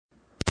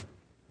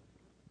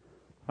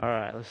All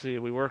right, let's see.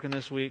 Are we working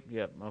this week?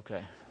 Yep,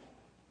 okay.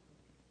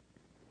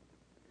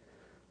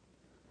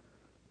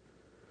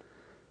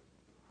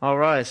 All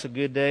right, it's a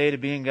good day to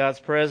be in God's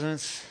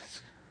presence.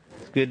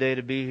 It's a good day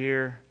to be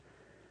here.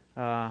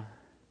 I'm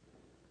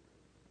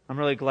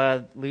really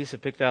glad Lisa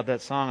picked out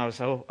that song. I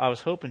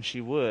was hoping she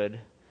would,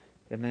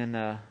 and then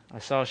I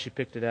saw she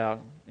picked it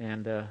out,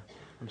 and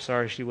I'm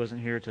sorry she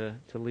wasn't here to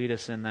lead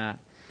us in that.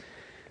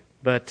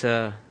 But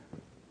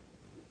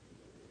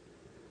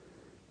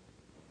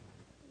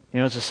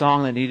it's a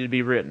song that needed to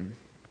be written.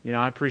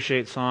 I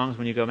appreciate songs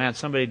when you go, man,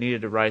 somebody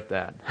needed to write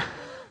that.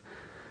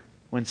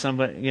 When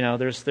somebody,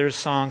 there's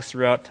songs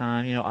throughout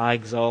time, I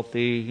Exalt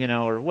Thee,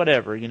 or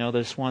whatever,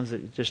 there's ones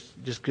that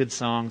just good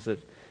songs that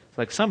it's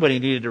like somebody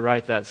needed to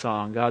write that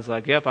song. God's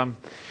like, yep, I don't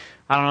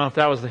know if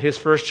that was his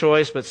first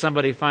choice, but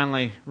somebody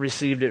finally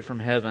received it from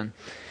heaven.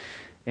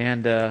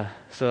 And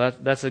so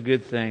that's a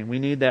good thing. We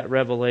need that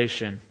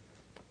revelation.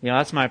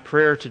 That's my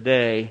prayer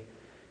today.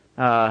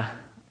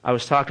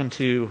 I've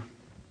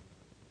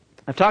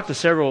talked to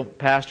several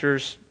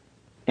pastors,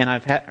 and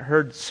I've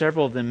heard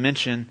several of them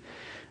mention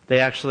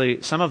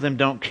some of them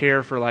don't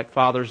care for like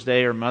Father's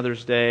Day or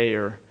Mother's Day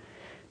or,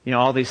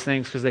 all these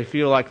things because they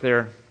feel like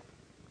they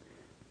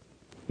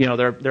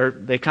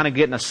kind of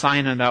get an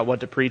assignment about what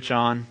to preach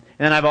on. And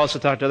then I've also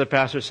talked to other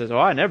pastors who says,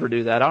 I never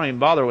do that. I don't even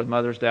bother with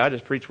Mother's Day. I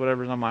just preach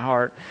whatever's on my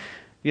heart,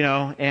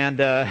 and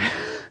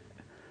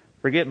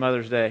forget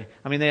Mother's Day.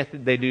 I mean,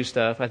 they do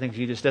stuff. I think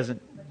he just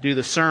doesn't do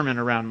the sermon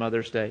around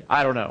Mother's Day.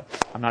 I don't know.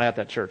 I'm not at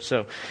that church.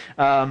 So,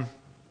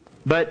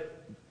 but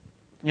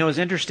it was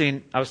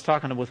interesting. I was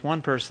talking with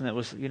one person that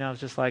was, it was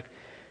just like,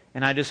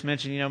 and I just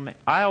mentioned,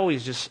 I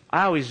always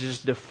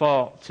just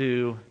default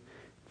to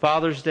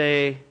Father's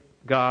Day,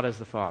 God as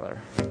the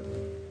Father.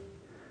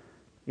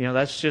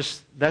 That's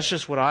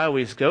just what I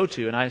always go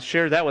to. And I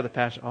shared that with a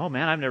pastor. Oh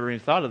man, I've never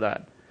even thought of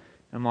that.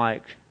 I'm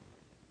like,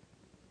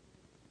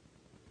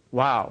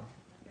 wow.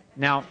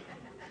 Now,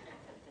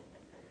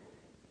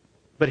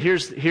 but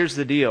here's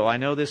the deal. I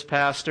know this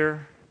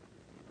pastor,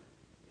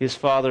 his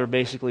father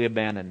basically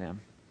abandoned him.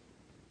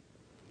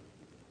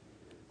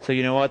 So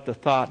you know what? The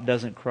thought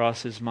doesn't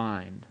cross his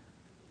mind.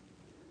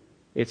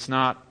 It's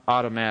not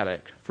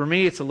automatic. For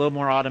me, it's a little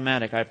more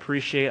automatic. I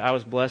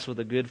was blessed with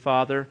a good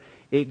father.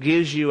 It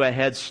gives you a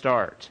head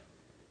start.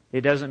 It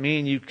doesn't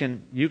mean you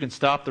can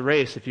stop the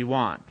race if you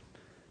want.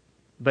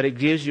 But it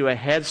gives you a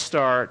head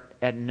start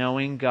at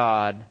knowing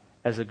God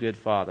as a good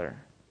father.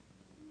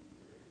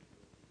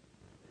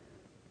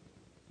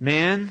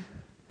 Men,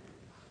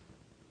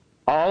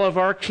 all of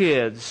our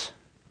kids,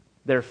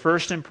 their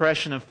first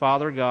impression of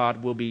Father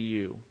God will be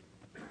you.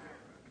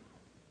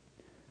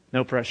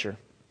 No pressure.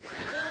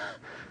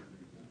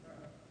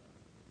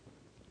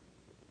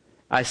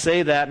 I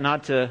say that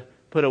not to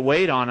put a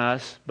weight on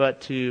us,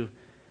 but to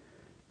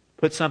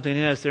put something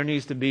in us. There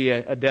needs to be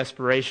a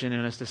desperation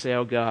in us to say,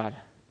 oh God,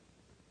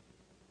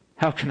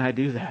 how can I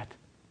do that?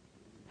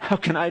 How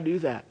can I do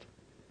that?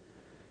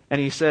 And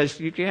He says,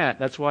 you can't.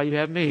 That's why you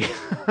have me.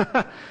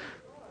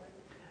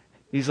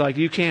 He's like,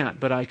 you can't,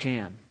 but I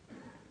can.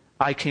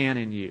 I can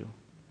in you.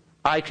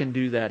 I can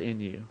do that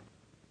in you.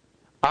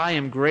 I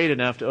am great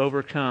enough to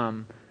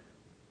overcome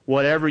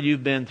whatever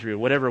you've been through,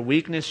 whatever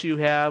weakness you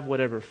have,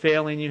 whatever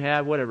failing you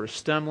have, whatever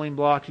stumbling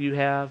block you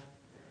have,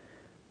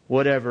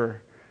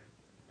 whatever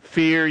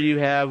fear you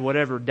have,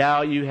 whatever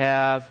doubt you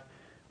have,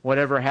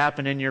 whatever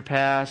happened in your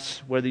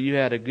past, whether you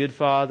had a good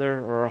father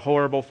or a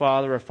horrible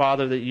father, a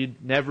father that you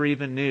never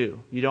even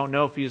knew. You don't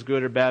know if he was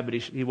good or bad, but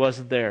he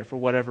wasn't there for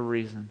whatever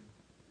reason.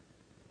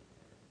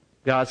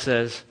 God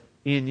says,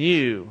 in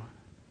you,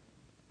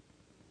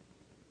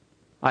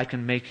 I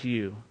can make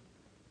you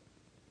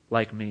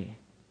like me.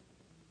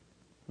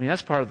 I mean,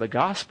 that's part of the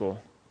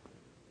gospel.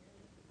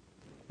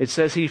 It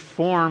says He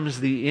forms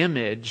the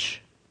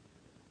image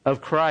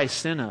of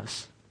Christ in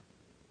us.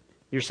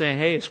 You're saying,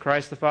 hey, is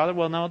Christ the Father?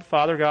 Well, no, the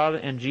Father, God,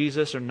 and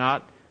Jesus are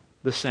not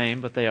the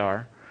same, but they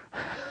are.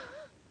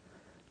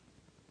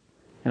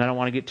 And I don't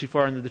want to get too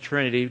far into the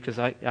Trinity because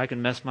I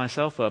can mess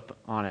myself up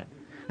on it.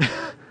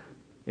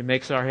 It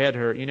makes our head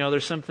hurt.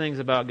 There's some things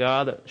about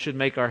God that should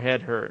make our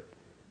head hurt.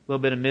 A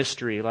little bit of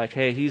mystery, like,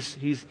 hey,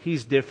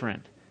 He's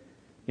different.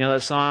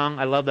 That song,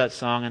 I love that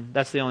song, and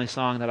that's the only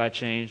song that I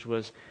changed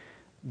was,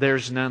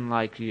 There's None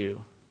Like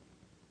You.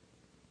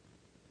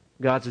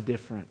 God's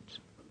different.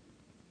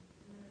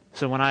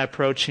 So when I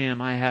approach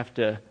Him, I have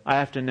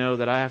to know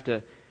that I have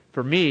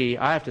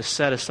to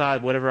set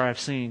aside whatever I've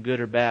seen, good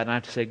or bad, and I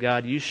have to say,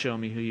 God, you show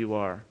me who you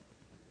are.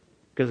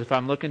 Because if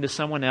I'm looking to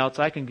someone else,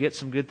 I can get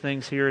some good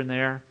things here and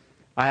there.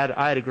 I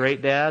had a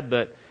great dad,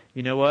 but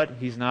you know what?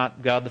 He's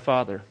not God the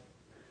Father.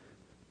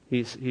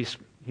 He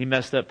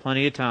messed up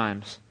plenty of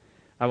times.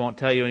 I won't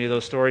tell you any of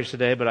those stories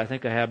today, but I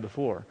think I have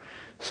before.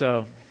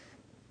 So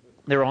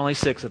there were only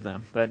 6 of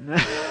them, but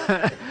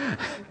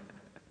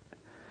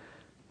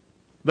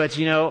but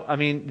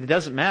it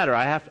doesn't matter.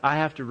 I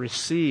have to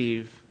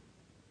receive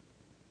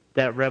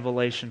that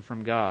revelation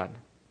from God.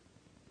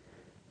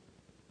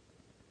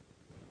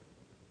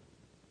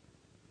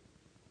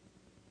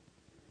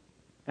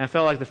 And I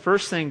felt like the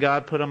first thing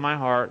God put on my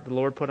heart, the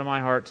Lord put on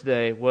my heart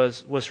today,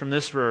 was from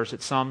this verse.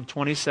 It's Psalm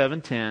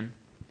 27:10.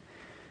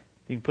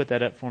 You can put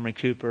that up for me,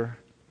 Cooper.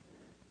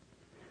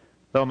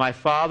 Though my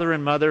father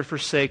and mother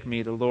forsake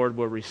me, the Lord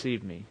will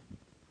receive me.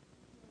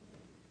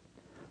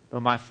 Though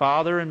my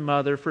father and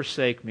mother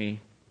forsake me,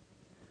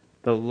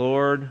 the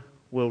Lord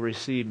will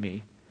receive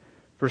me.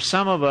 For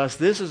some of us,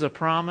 this is a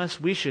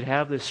promise. We should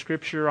have this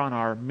scripture on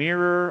our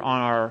mirror, on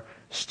our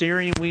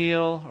steering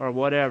wheel, or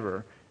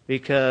whatever.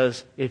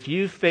 Because if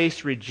you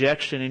faced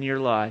rejection in your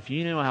life,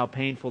 you know how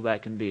painful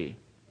that can be.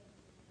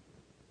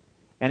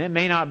 And it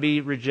may not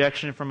be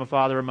rejection from a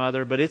father or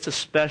mother, but it's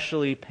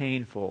especially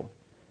painful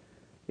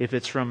if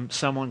it's from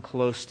someone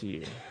close to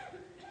you.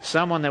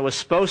 Someone that was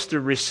supposed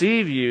to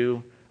receive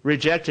you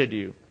rejected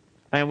you.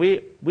 And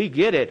we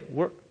get it.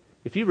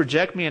 If you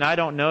reject me and I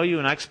don't know you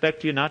and I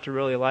expect you not to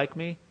really like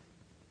me,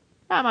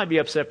 I might be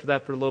upset for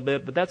that for a little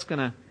bit, but that's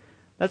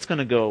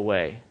gonna go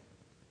away.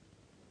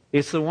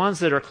 It's the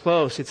ones that are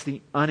close, it's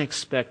the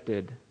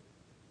unexpected,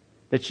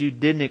 that you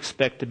didn't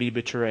expect to be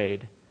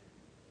betrayed,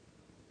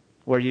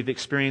 where you've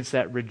experienced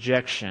that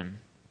rejection.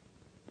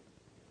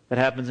 That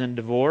happens in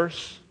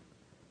divorce.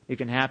 It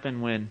can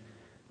happen when,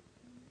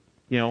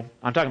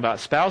 I'm talking about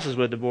spouses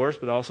with divorce,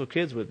 but also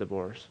kids with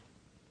divorce.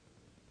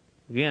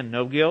 Again,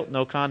 no guilt,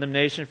 no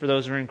condemnation for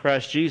those who are in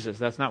Christ Jesus.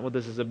 That's not what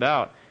this is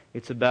about.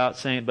 It's about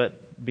saying,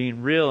 but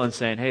being real and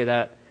saying, hey,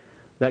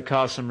 that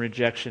caused some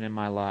rejection in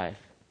my life.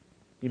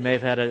 You may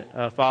have had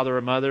a father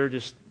or mother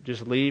just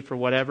leave for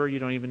whatever. You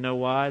don't even know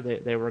why.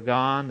 They were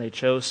gone. They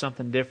chose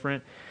something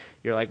different.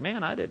 You're like,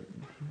 man, I didn't.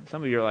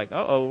 Some of you are like,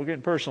 uh-oh, we're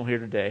getting personal here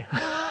today.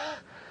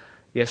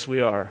 Yes,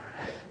 we are.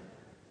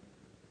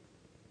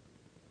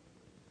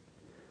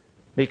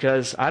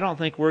 Because I don't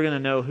think we're going to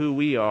know who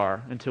we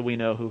are until we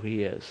know who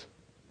He is.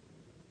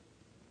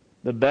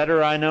 The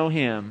better I know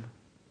Him,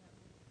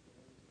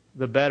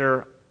 the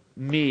better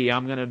me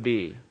I'm going to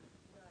be.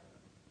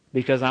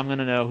 Because I'm going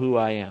to know who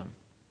I am.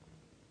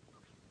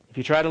 If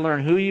you try to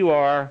learn who you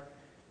are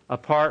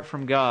apart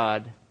from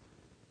God,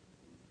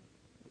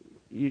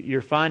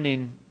 you're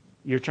trying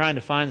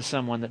to find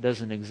someone that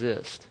doesn't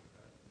exist.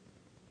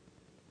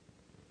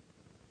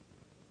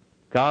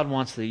 God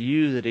wants the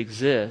you that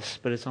exists,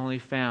 but it's only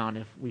found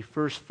if we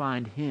first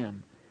find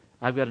Him.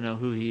 I've got to know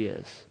who He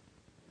is.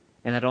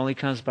 And that only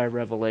comes by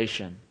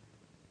revelation.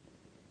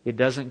 It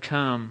doesn't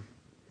come,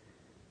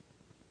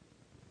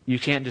 you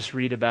can't just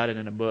read about it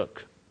in a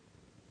book.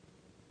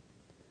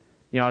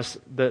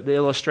 The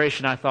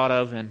illustration I thought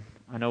of, and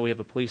I know we have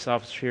a police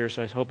officer here,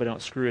 so I hope I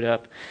don't screw it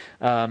up,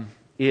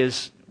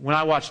 is when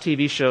I watch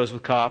TV shows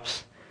with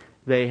cops,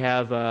 they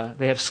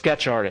have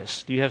sketch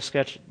artists. Do you have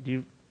sketch?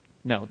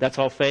 No, that's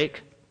all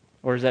fake?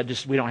 Or is that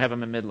just, we don't have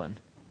them in Midland?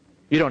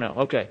 You don't know.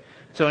 Okay.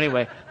 So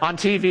anyway, on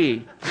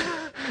TV,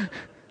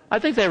 I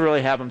think they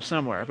really have them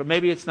somewhere, but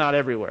maybe it's not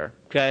everywhere.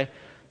 Okay.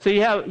 So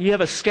you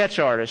have a sketch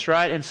artist,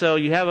 right? And so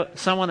you have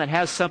someone that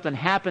has something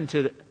happen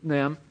to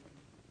them.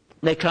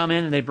 They come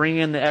in and they bring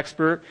in the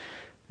expert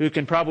who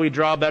can probably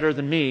draw better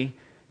than me,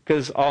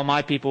 because all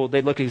my people,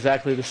 they look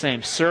exactly the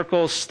same.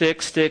 Circle,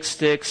 stick, stick,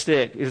 stick,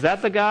 stick. Is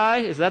that the guy?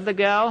 Is that the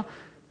gal?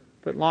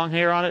 Put long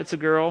hair on it, it's a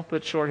girl.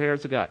 Put short hair,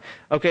 it's a guy.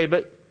 Okay,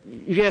 but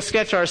you get a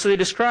sketch artist. So they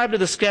describe to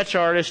the sketch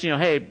artist,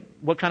 hey,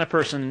 what kind of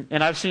person?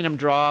 And I've seen them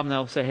draw them.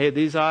 They'll say, hey,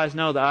 these eyes,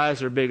 no, the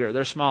eyes are bigger.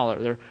 They're smaller.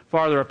 They're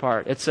farther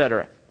apart,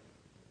 etc.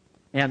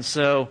 And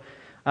so,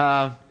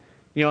 and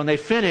they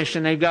finish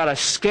and they've got a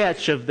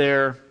sketch of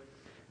their,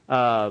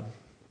 of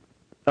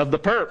the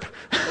perp,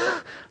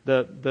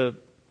 the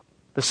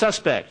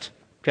suspect.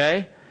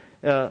 Okay?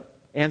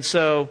 And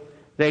so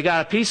they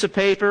got a piece of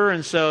paper,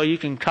 and so you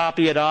can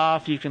copy it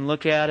off, you can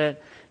look at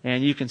it,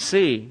 and you can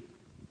see.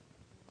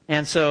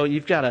 And so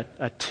you've got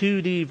a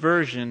 2D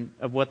version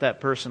of what that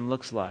person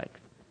looks like.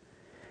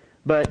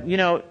 But,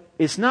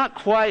 it's not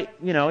quite,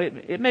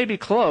 it may be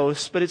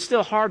close, but it's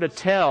still hard to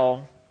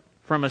tell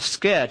from a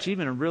sketch,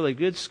 even a really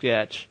good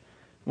sketch,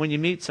 when you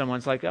meet someone.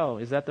 It's like, oh,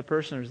 is that the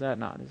person or is that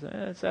not?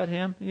 Is that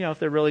him? If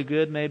they're really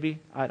good, maybe.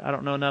 I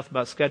don't know enough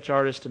about sketch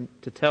artists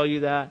to tell you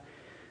that.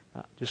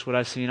 Just what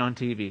I've seen on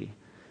TV.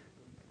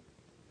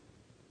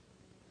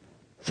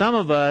 Some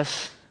of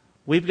us,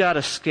 we've got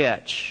a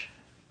sketch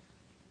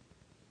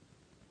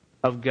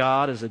of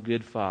God as a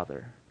good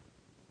Father.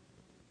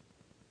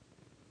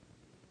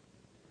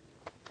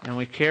 And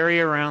we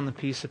carry around the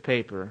piece of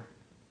paper.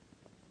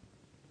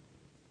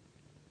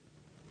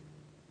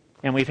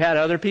 And we've had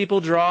other people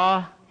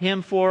draw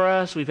Him for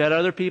us. We've had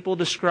other people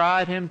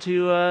describe Him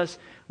to us.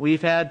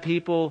 We've had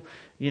people,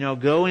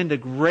 go into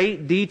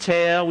great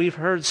detail. We've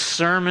heard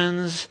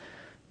sermons,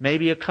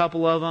 maybe a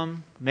couple of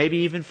them, maybe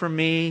even from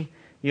me,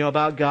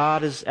 about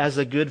God as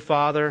a good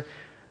Father.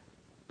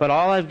 But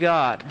all I've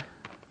got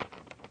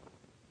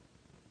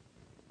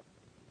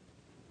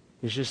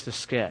is just a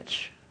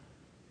sketch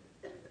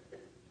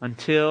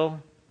until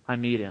I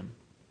meet Him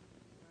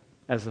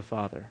as the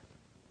Father.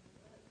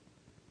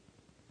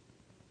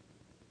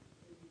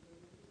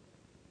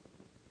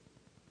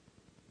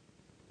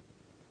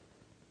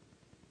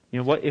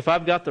 If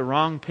I've got the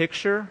wrong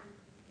picture,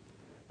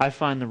 I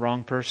find the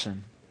wrong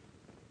person.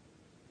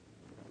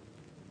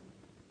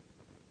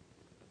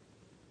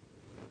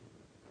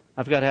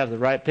 I've got to have the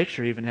right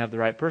picture, even have the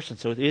right person.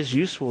 So it is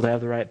useful to have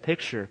the right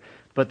picture.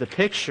 But the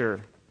picture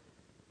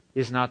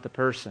is not the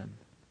person.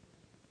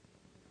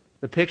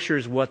 The picture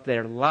is what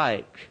they're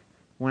like.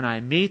 When I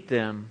meet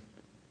them,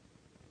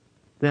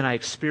 then I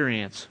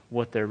experience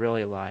what they're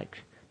really like.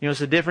 You know,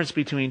 it's the difference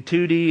between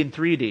 2D and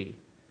 3D.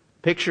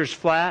 Picture's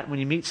flat. When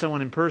you meet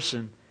someone in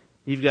person,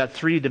 you've got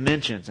 3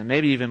 dimensions, and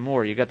maybe even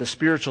more. You've got the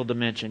spiritual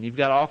dimension. You've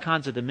got all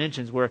kinds of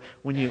dimensions where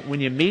when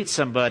you meet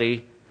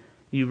somebody,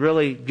 you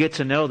really get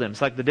to know them.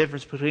 It's like the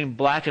difference between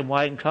black and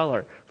white and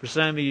color. For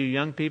some of you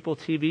young people,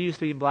 TV used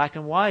to be black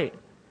and white.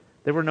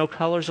 There were no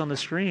colors on the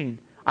screen.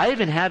 I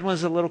even had one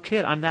as a little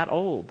kid. I'm that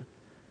old.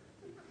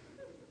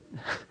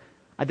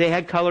 They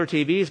had color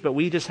TVs, but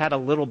we just had a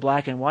little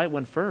black and white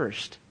one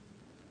first.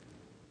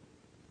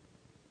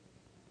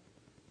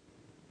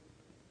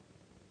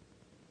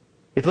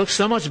 It looks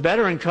so much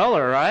better in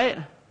color, right?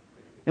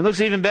 It looks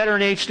even better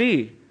in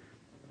HD.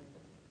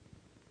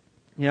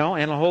 You know,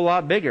 and a whole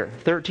lot bigger.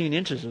 13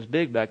 inches was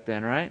big back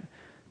then, right?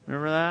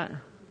 Remember that?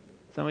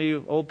 Some of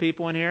you old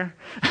people in here?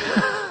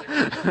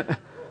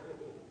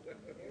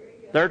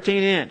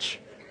 13 inch.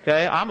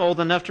 Okay, I'm old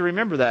enough to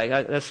remember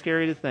that. That's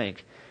scary to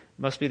think.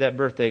 Must be that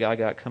birthday I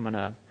got coming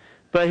up.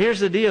 But here's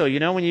the deal. You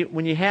know,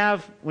 when you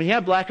have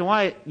black and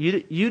white,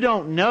 you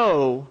don't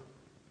know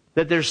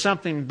that there's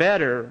something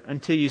better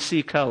until you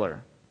see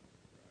color.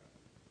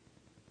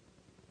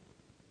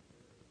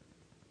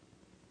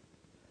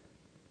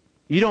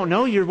 You don't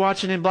know you're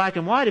watching in black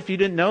and white if you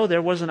didn't know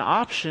there was an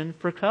option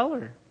for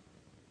color.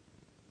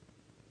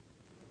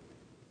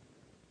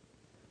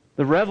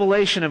 The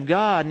revelation of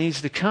God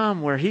needs to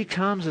come where He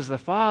comes as the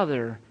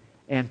Father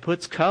and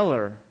puts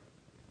color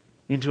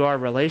into our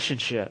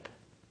relationship,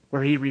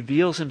 where He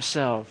reveals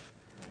Himself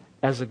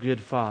as a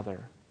good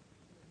Father.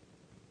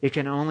 It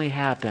can only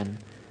happen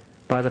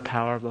by the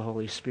power of the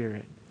Holy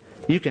Spirit.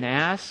 You can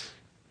ask,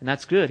 and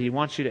that's good. He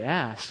wants you to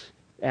ask.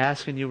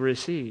 Ask and you'll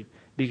receive.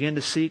 Begin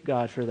to seek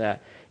God for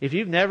that. If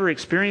you've never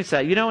experienced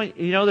that, you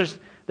know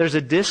there's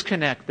a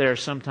disconnect there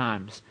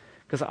sometimes.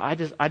 Because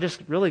I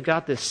just really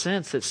got this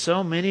sense that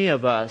so many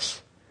of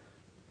us,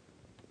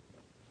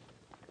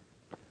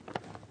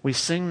 we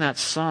sing that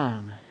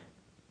song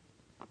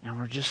and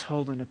we're just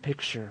holding a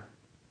picture.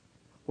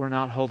 We're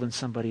not holding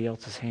somebody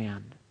else's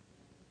hand.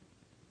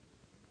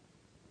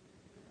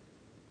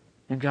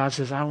 And God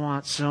says, I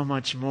want so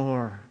much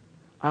more.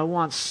 I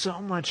want so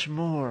much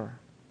more.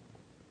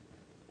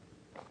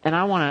 And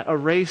I want to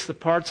erase the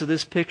parts of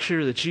this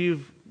picture that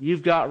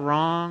you've got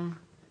wrong.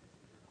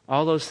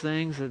 All those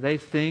things that they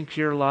think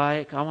you're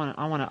like. I want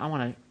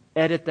to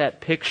edit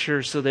that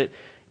picture so that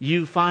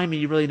you find me,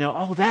 you really know,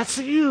 oh, that's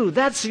you.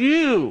 That's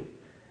you.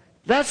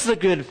 That's the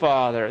good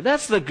Father.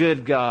 That's the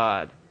good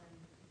God.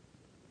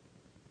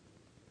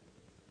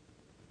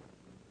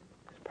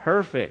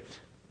 Perfect.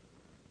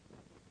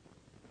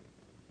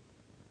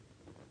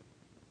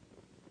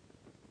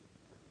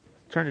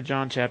 Turn to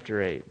John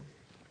chapter 8.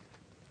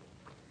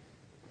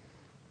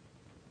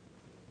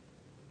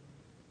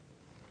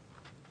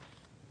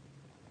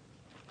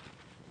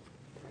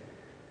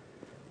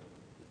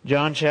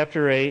 John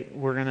chapter 8,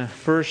 we're going to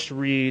first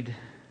read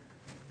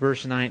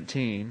verse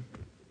 19.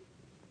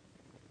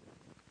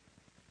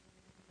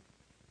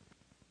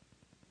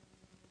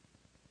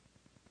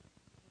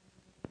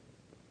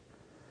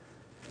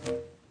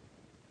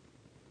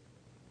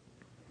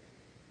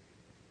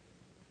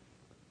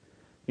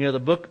 You know,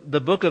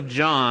 the book of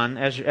John,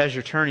 as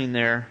you're turning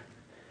there,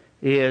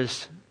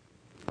 is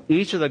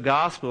each of the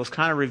Gospels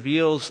kind of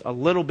reveals a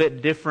little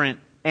bit different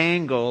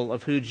angle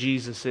of who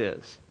Jesus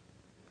is.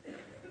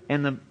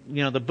 And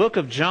the book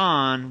of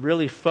John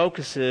really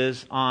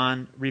focuses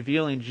on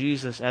revealing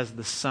Jesus as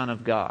the Son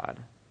of God.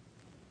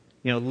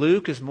 You know,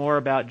 Luke is more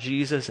about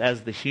Jesus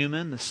as the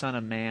human, the Son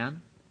of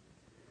Man.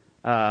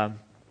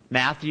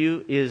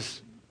 Matthew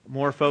is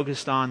more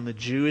focused on the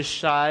Jewish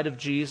side of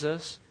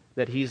Jesus,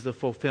 that He's the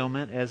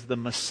fulfillment as the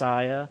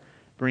Messiah,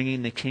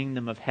 bringing the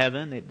kingdom of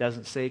heaven. It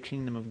doesn't say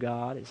kingdom of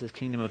God, it says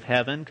kingdom of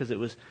heaven, because it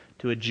was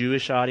to a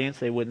Jewish audience.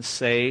 They wouldn't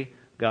say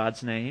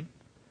God's name.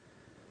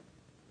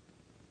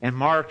 And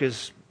Mark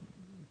is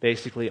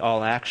basically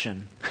all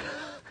action.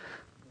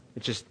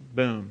 It's just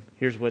boom.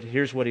 Here's what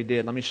He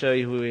did. Let me show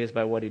you who He is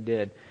by what He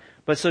did.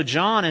 But so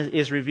John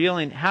is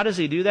revealing, how does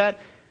he do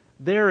that?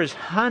 There is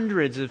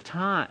hundreds of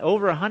times,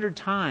 over 100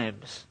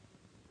 times,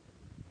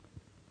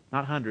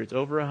 not hundreds,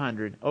 over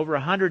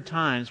 100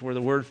 times where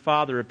the word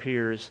Father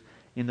appears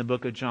in the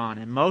book of John.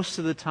 And most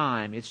of the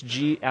time, it's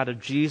out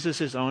of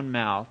Jesus' own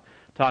mouth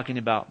talking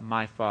about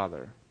my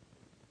Father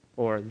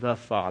or the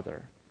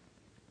Father.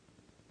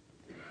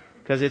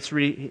 Because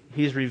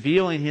He's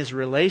revealing His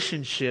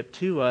relationship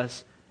to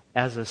us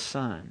as a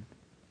Son.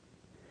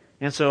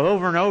 And so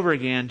over and over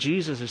again,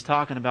 Jesus is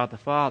talking about the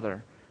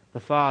Father,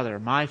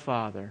 my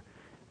Father.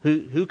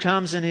 Who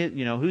comes in His,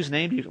 whose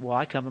name do you, well,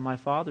 I come in my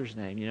Father's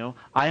name,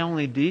 I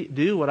only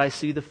do what I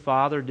see the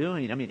Father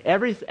doing. I mean,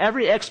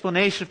 every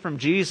explanation from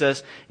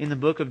Jesus in the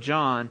book of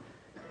John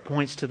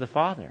points to the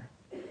Father.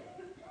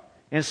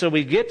 And so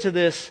we get to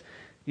this,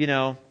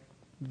 the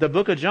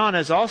book of John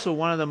is also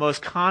one of the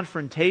most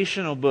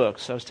confrontational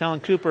books. I was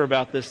telling Cooper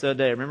about this the other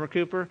day. Remember,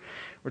 Cooper?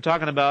 We're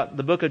talking about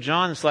the book of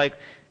John. It's like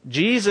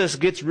Jesus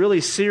gets really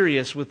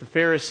serious with the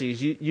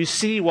Pharisees. You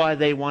see why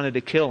they wanted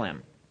to kill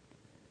him.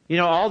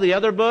 All the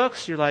other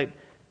books, you're like,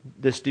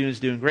 this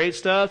dude's doing great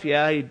stuff.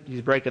 Yeah,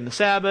 he's breaking the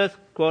Sabbath,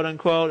 quote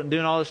unquote, and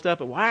doing all this stuff.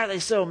 But why are they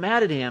so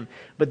mad at him?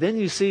 But then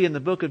you see in the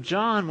book of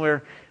John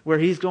where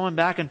he's going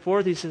back and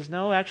forth. He says,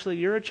 no, actually,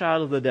 you're a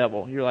child of the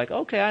devil. You're like,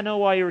 okay, I know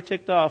why you were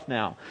ticked off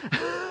now.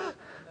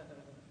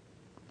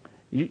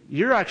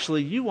 You're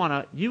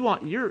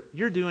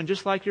doing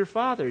just like your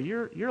father.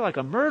 You're like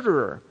a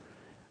murderer.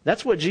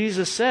 That's what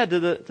Jesus said to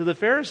the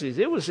Pharisees.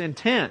 It was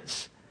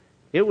intense.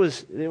 It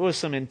was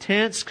some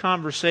intense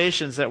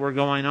conversations that were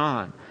going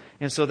on.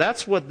 And so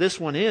that's what this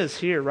one is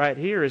here, right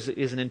here, is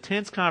an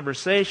intense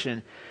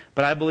conversation.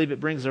 But I believe it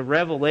brings a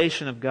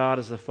revelation of God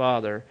as the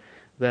Father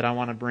that I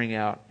want to bring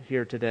out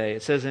here today.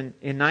 It says in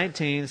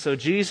 19, so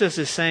Jesus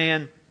is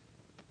saying,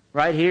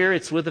 right here,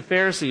 it's with the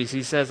Pharisees.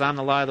 He says, I'm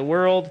the light of the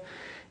world,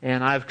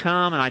 and I've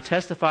come, and I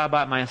testify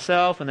about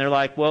myself. And they're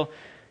like, well,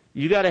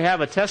 you got to have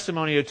a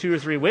testimony of 2 or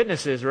 3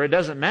 witnesses, or it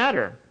doesn't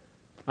matter.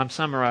 I'm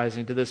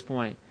summarizing to this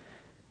point.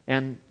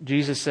 And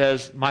Jesus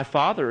says, my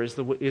Father is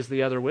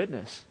the other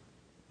witness.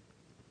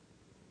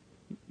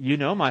 You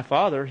know my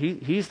Father.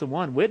 He's the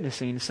one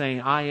witnessing, saying,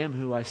 I am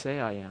who I say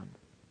I am.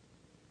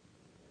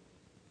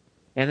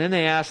 And then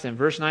they asked him,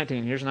 verse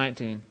 19, here's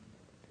 19.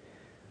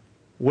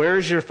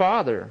 Where's your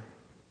Father?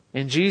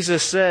 And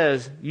Jesus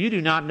says, you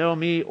do not know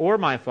me or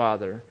my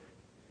Father.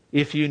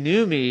 If you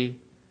knew me,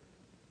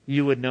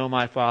 you would know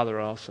my Father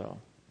also.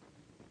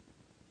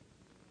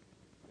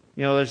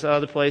 There's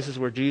other places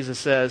where Jesus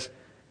says,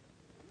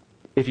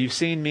 if you've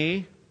seen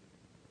me,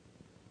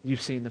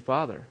 you've seen the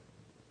Father.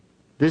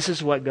 This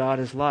is what God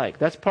is like.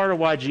 That's part of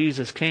why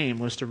Jesus came,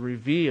 was to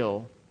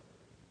reveal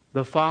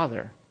the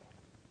Father.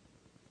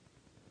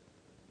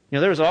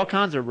 There was all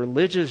kinds of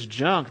religious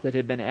junk that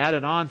had been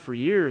added on for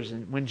years.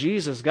 And when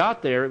Jesus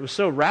got there, it was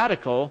so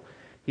radical.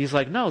 He's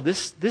like, no,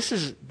 this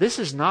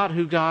is not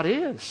who God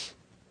is.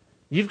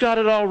 You've got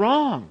it all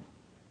wrong.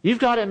 You've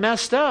got it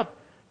messed up.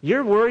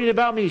 You're worried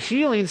about me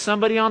healing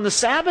somebody on the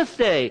Sabbath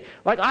day.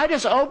 Like, I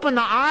just opened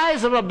the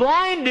eyes of a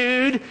blind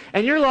dude,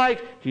 and you're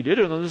like, he did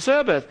it on the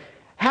Sabbath.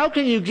 How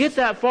can you get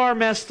that far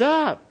messed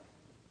up?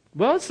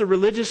 Well, it's the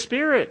religious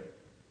spirit.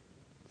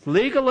 It's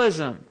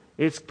legalism.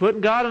 It's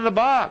putting God in a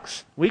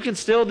box. We can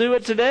still do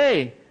it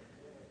today.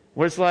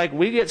 Where it's like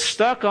we get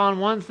stuck on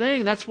one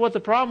thing. That's what the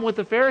problem with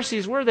the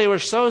Pharisees were. They were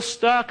so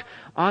stuck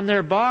on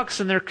their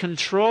box and their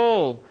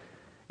control.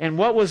 And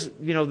what was,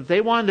 they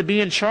wanted to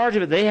be in charge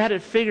of it. They had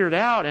it figured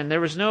out, and there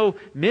was no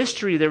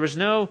mystery. There was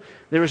no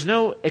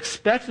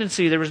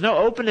expectancy. There was no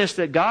openness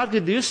that God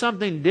could do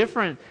something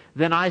different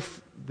than I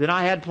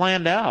had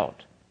planned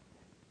out.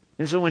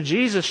 And so when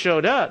Jesus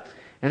showed up,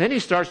 and then he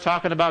starts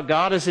talking about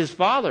God as his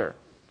Father.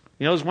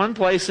 There's one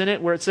place in it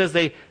where it says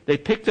they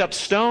picked up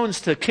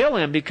stones to kill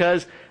him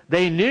because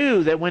they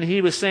knew that when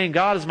he was saying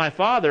God is my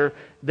Father,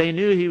 they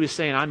knew he was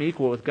saying I'm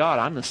equal with God.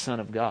 I'm the Son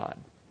of God.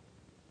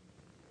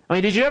 I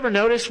mean, did you ever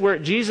notice where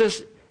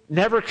Jesus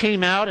never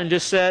came out and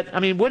just said,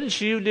 wouldn't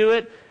you do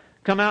it?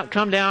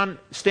 Come down,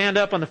 stand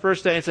up on the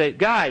first day and say,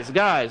 guys,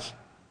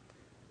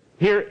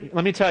 here,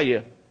 let me tell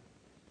you,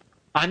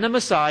 I'm the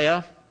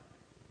Messiah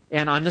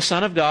and I'm the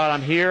Son of God.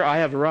 I'm here. I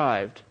have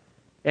arrived.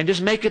 And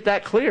just make it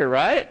that clear,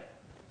 right?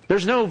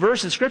 There's no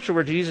verse in Scripture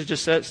where Jesus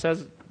just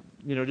says,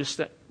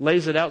 just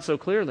lays it out so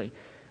clearly.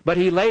 But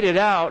he laid it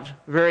out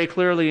very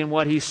clearly in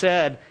what he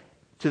said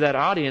to that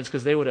audience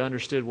because they would have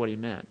understood what he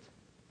meant.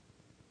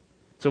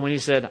 So when he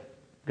said,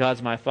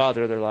 God's my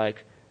Father, they're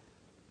like,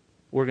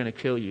 we're going to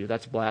kill you.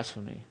 That's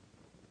blasphemy.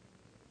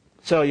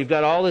 So you've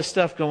got all this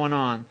stuff going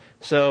on.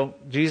 So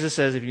Jesus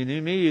says, if you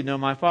knew me, you'd know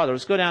my Father.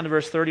 Let's go down to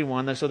verse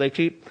 31. So they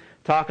keep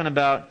talking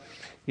about,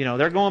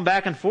 they're going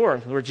back and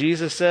forth where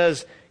Jesus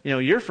says,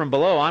 you're from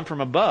below, I'm from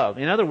above.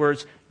 In other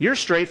words, you're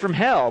straight from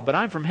hell, but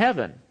I'm from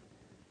heaven.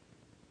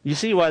 You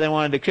see why they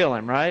wanted to kill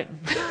him, right?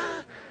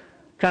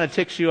 Kind of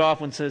ticks you off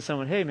when says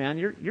someone, hey man,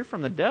 you're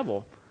from the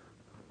devil.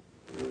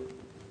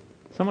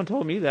 Someone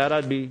told me that,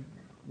 I'd be,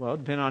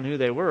 depending on who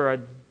they were,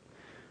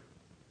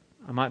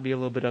 I might be a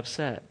little bit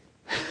upset.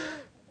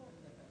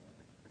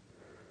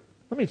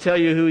 Let me tell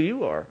you who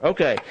you are.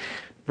 Okay,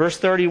 verse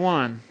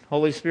 31.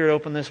 Holy Spirit,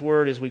 open this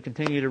word as we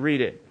continue to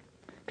read it.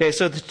 Okay,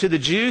 so to the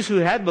Jews who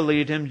had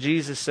believed him,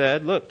 Jesus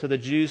said, look, to the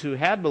Jews who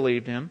had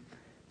believed him,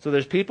 so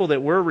there's people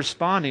that were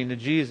responding to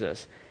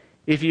Jesus.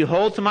 If you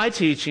hold to my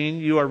teaching,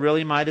 you are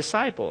really my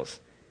disciples.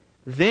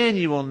 Then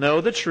you will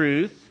know the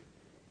truth,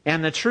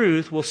 and the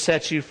truth will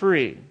set you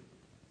free.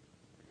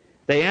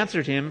 They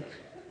answered him,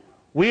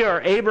 we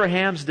are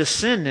Abraham's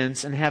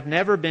descendants and have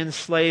never been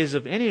slaves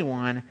of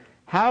anyone.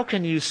 How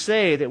can you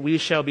say that we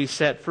shall be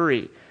set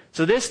free?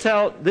 So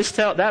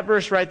that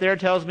verse right there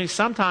tells me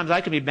sometimes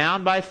I can be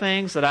bound by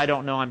things that I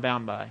don't know I'm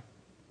bound by.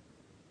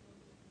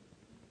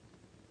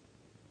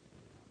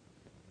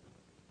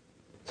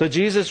 So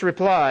Jesus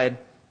replied,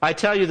 I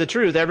tell you the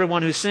truth,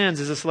 everyone who sins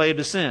is a slave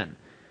to sin.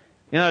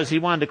 In other words, he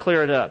wanted to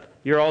clear it up.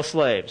 You're all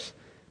slaves.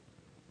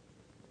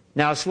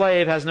 Now, a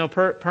slave has no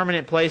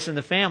permanent place in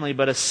the family,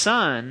 but a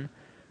son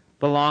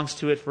belongs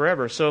to it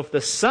forever. So if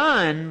the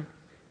Son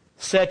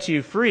sets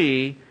you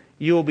free,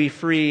 you will be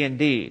free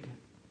indeed.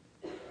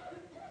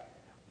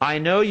 I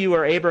know you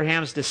are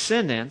Abraham's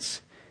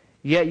descendants,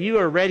 yet you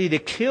are ready to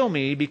kill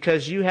me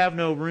because you have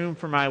no room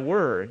for my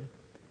word.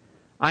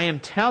 I am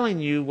telling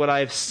you what I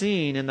have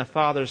seen in the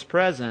Father's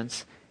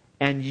presence,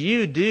 and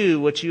you do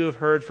what you have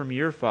heard from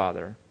your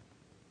father.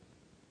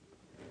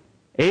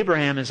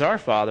 Abraham is our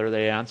father,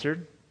 they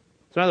answered.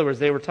 So in other words,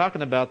 they were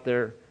talking about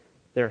their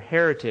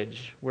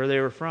heritage, where they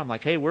were from.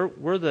 Like, hey,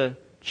 we're the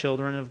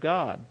children of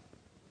God.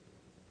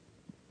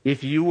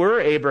 If you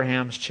were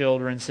Abraham's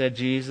children, said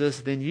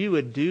Jesus, then you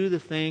would do the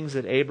things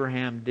that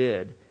Abraham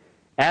did.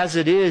 As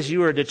it is,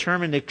 you are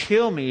determined to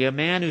kill me, a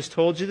man who's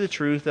told you the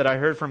truth that I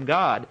heard from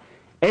God.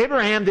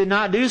 Abraham did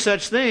not do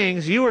such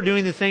things. You are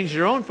doing the things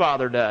your own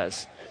father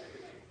does.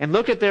 And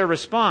look at their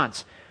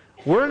response.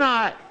 We're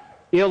not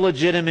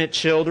illegitimate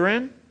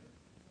children.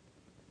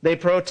 They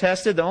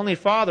protested, the only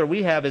father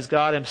we have is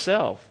God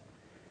himself.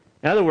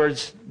 In other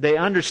words, they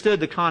understood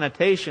the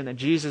connotation that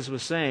Jesus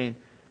was saying,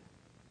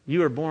 you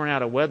were born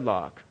out of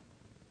wedlock.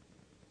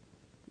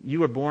 You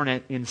were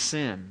born in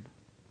sin.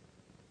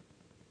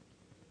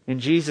 And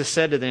Jesus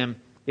said to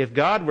them, if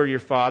God were your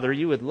father,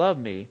 you would love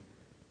me.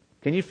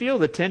 Can you feel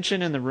the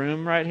tension in the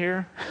room right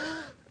here?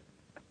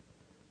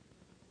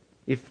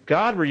 If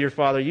God were your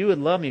father, you would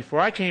love me, for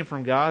I came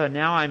from God, and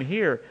now I'm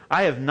here.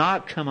 I have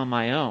not come on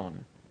my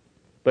own,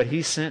 but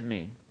He sent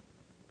me.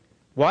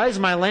 Why is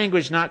my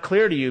language not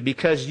clear to you?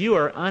 Because you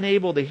are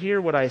unable to hear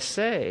what I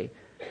say.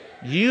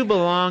 You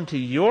belong to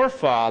your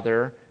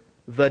father,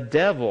 the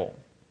devil,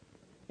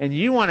 and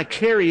you want to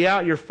carry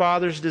out your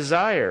father's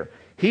desire.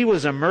 He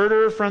was a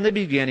murderer from the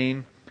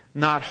beginning,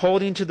 not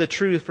holding to the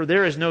truth, for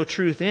there is no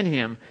truth in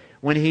him.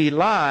 When he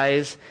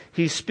lies,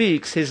 he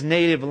speaks his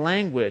native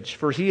language,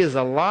 for he is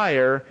a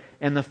liar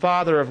and the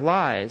father of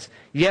lies.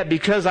 Yet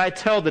because I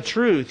tell the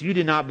truth, you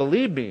do not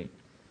believe me.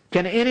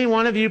 Can any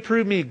one of you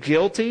prove me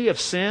guilty of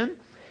sin?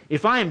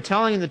 If I am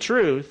telling the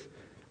truth,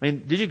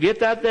 did you get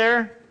that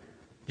there?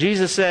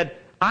 Jesus said,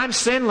 I'm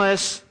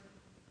sinless.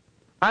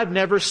 I've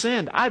never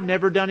sinned. I've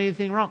never done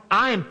anything wrong.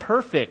 I am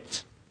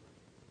perfect.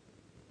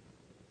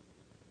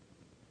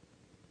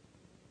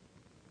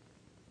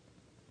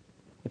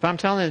 If I'm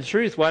telling the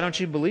truth, why don't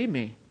you believe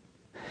me?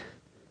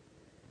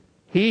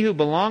 He who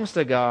belongs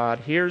to God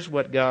hears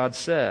what God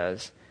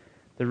says.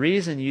 The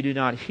reason you do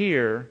not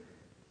hear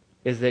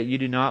is that you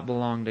do not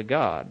belong to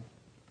God.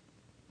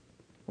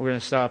 We're going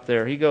to stop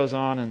there. He goes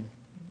on and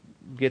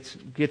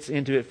gets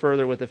into it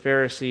further with the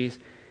Pharisees.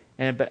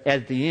 And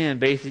at the end,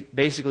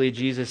 basically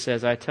Jesus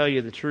says, I tell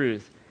you the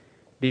truth.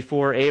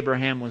 Before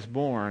Abraham was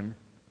born,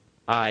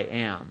 I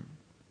am.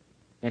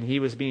 And he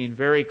was being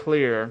very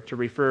clear to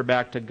refer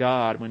back to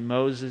God when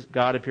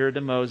God appeared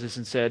to Moses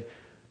and said,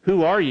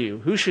 who are you?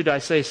 Who should I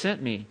say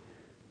sent me?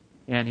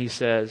 And he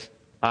says,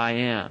 I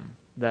am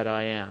that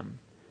I am.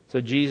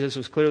 So Jesus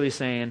was clearly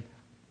saying,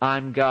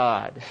 I'm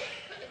God.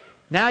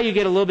 Now you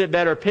get a little bit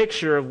better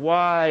picture of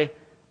why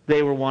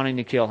they were wanting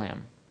to kill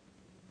him.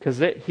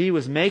 Because he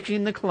was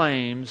making the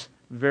claims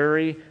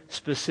very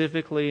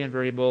specifically and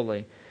very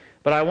boldly.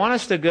 But I want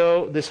us to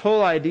go, this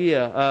whole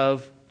idea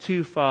of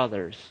two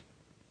fathers.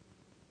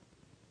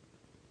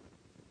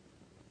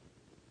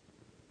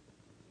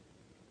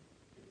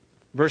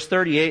 Verse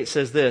 38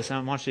 says this. I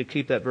want you to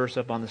keep that verse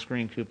up on the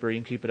screen, Cooper. You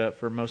can keep it up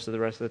for most of the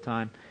rest of the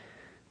time.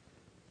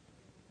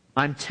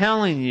 I'm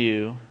telling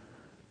you...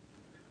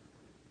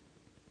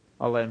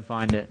 I'll let him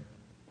find it.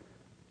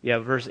 Yeah,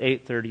 verse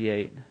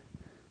 8:38.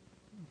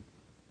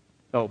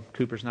 Oh,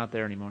 Cooper's not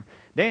there anymore.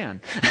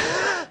 Dan!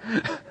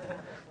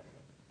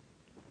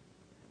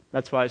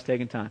 That's why it's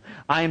taking time.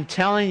 I am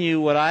telling you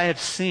what I have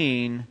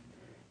seen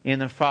in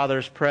the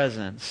Father's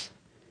presence,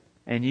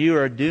 and you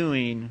are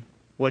doing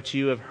what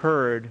you have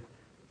heard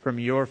from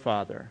your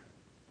father.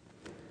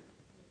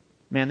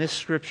 Man, this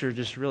scripture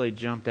just really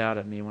jumped out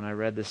at me when I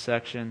read this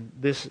section.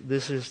 This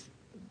is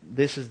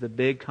the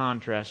big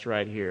contrast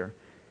right here.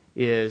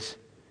 Is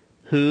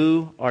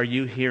who are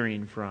you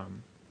hearing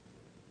from?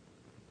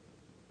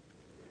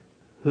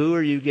 Who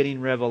are you getting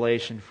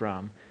revelation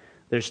from?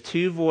 There's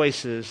two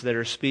voices that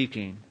are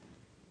speaking.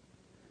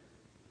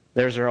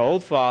 There's our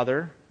old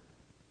father.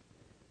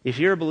 If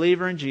you're a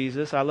believer in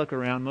Jesus, I look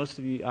around, most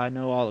of you, I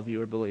know all of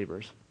you are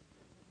believers.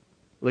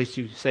 At least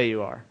you say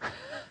you are.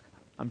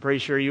 I'm pretty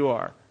sure you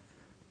are.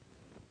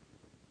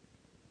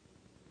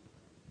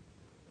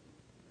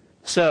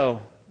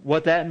 So,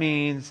 what that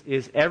means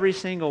is every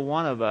single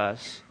one of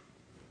us,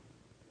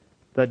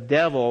 the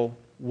devil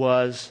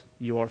was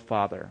your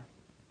father,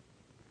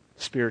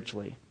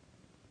 spiritually.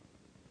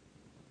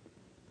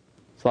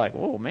 It's like,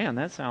 oh man,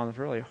 that sounds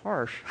really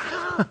harsh.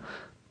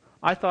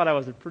 I thought I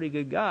was a pretty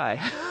good guy.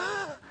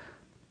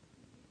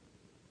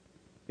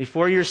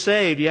 Before you're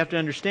saved, you have to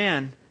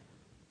understand,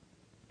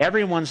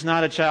 everyone's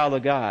not a child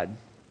of God.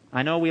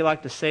 I know we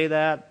like to say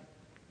that.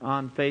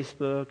 on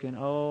Facebook and,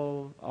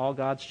 oh, all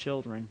God's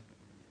children.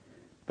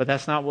 But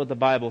that's not what the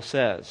Bible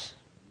says.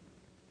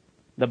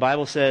 The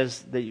Bible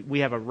says that we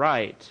have a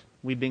right.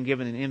 We've been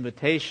given an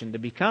invitation to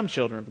become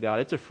children of God.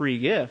 It's a free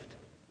gift.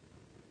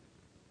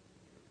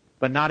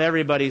 But not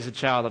everybody's a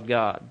child of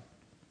God.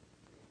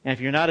 And if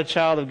you're not a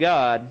child of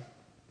God,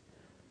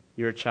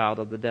 you're a child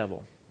of the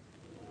devil.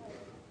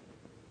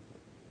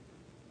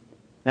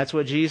 That's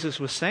what Jesus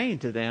was saying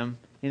to them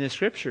in the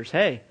Scriptures.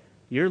 Hey,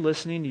 you're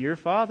listening to your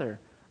Father.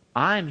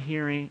 I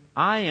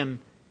am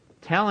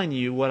telling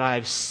you what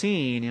I've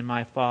seen in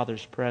my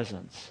Father's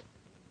presence.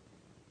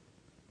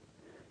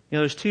 You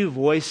know, there's two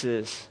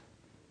voices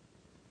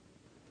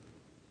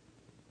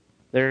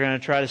that are going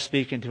to try to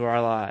speak into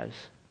our lives.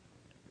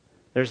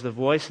 There's the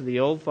voice of the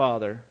old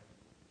father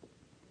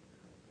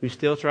who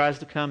still tries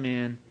to come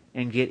in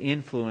and get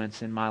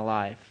influence in my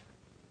life.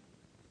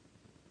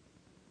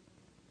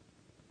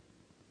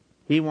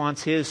 He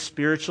wants his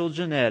spiritual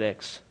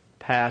genetics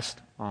passed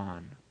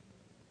on.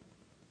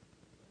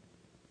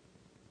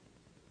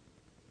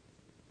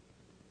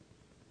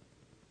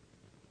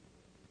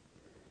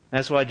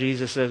 That's why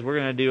Jesus says we're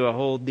going to do a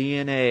whole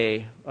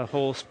DNA, a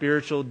whole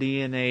spiritual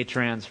DNA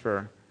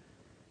transfer.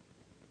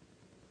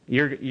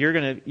 You're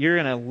going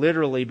to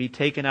literally be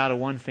taken out of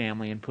one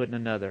family and put in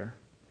another.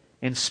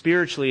 And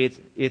spiritually,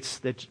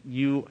 it's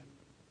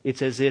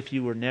as if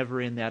you were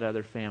never in that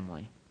other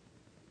family.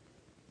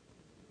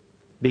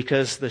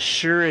 Because the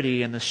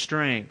surety and the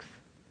strength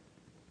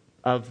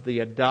of the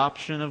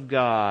adoption of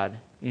God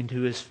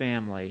into His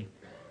family,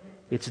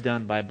 it's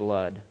done by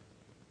blood.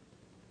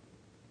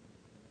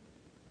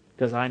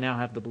 Because I now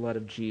have the blood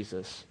of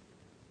Jesus.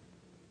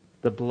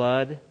 The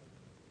blood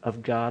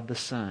of God the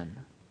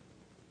Son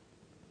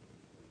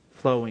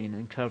flowing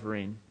and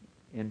covering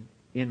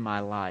in my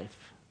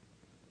life.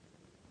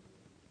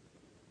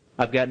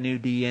 I've got new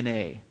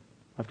DNA.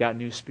 I've got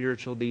new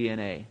spiritual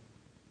DNA.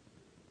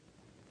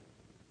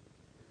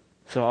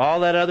 So all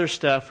that other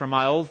stuff from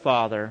my old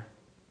father,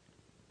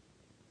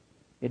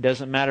 it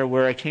doesn't matter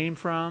where I came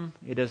from.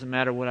 It doesn't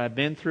matter what I've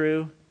been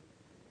through.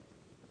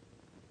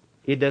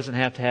 It doesn't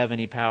have to have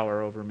any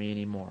power over me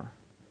anymore.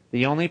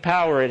 The only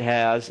power it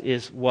has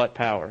is what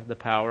power? The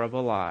power of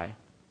a lie.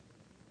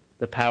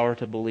 The power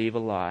to believe a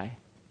lie.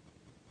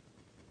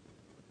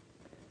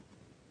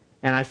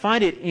 And I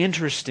find it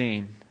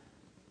interesting.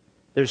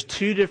 There's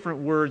two different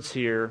words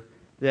here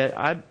that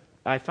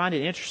I find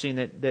it interesting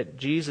that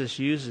Jesus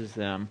uses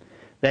them.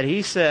 That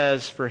He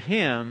says, for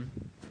Him,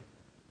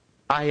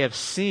 I have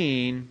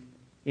seen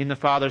in the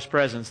Father's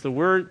presence.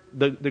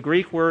 The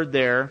Greek word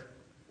there,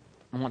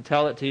 I won't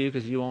tell it to you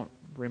because you won't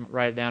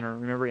write it down or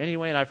remember it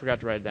anyway, and I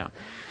forgot to write it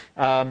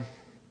down.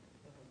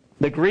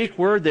 The Greek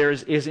word there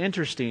is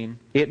interesting.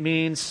 It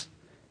means,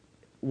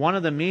 one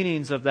of the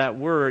meanings of that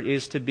word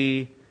is to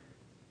be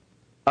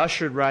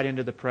ushered right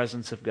into the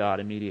presence of God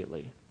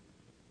immediately.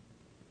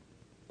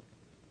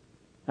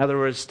 In other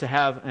words, to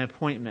have an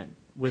appointment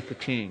with the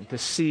King, to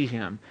see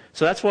Him.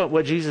 So that's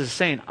what Jesus is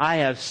saying.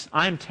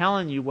 I'm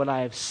telling you what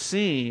I have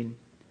seen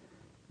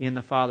in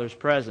the Father's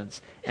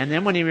presence. And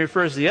then when He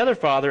refers to the other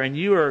Father, and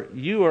you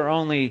are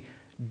only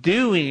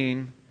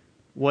doing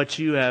what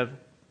you have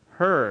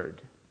heard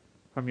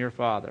from your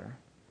Father.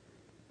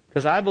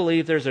 Because I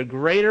believe there's a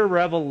greater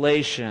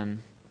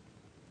revelation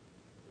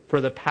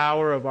for the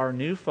power of our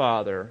new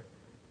Father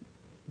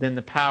than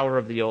the power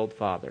of the old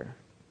father.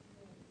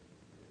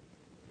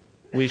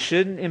 We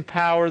shouldn't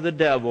empower the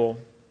devil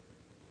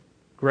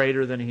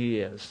greater than he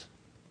is.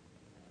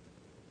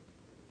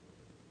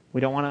 We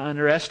don't want to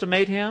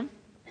underestimate him,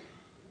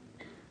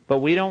 but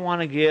we don't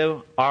want to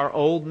give our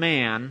old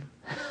man...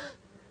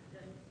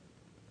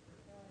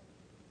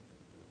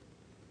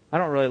 I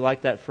don't really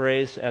like that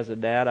phrase as a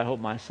dad. I hope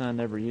my son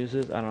never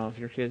uses it. I don't know if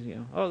your kids,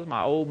 oh, it's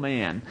my old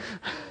man.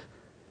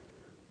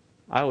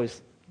 I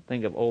always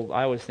think of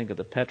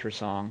the Petra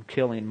song,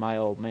 "Killing My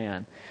Old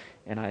Man,"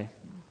 and I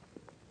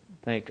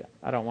think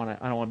I don't want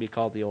to be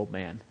called the old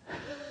man.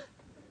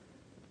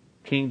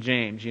 King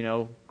James,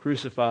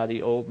 crucify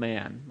the old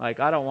man. Like,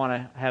 I don't want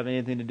to have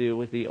anything to do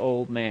with the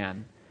old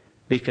man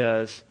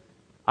because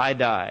I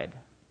died.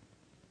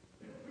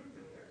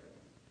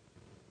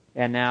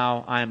 And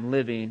now I'm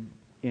living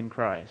in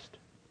Christ.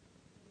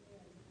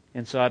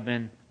 And so I've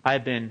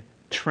been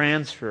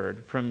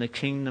transferred from the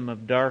kingdom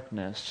of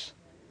darkness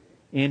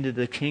into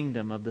the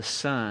kingdom of the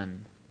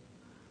Son.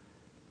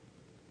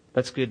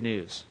 That's good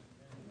news.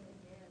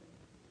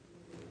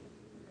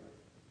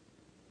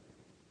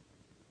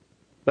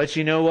 But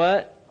you know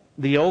what?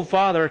 The old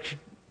father,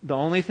 the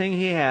only thing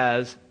he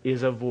has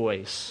is a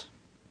voice.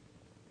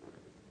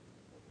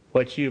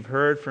 What you've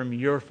heard from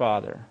your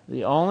father.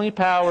 The only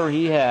power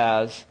he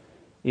has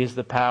is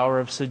the power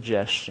of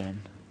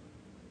suggestion.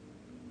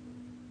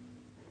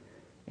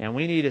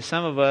 And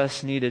some of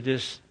us need to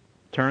just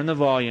turn the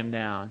volume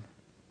down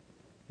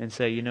and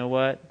say, you know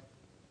what?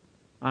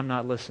 I'm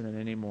not listening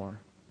anymore.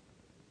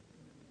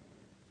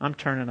 I'm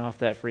turning off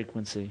that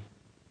frequency.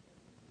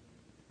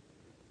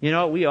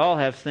 We all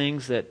have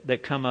things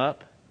that come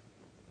up.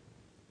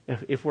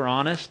 If we're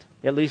honest,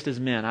 at least as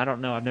men. I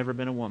don't know. I've never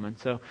been a woman.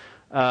 So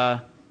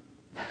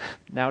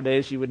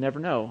nowadays you would never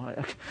know.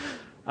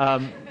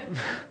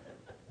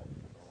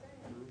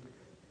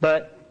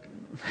 But,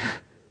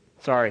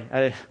 sorry.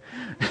 I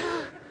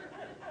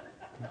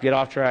get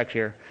off track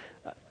here.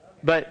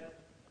 But,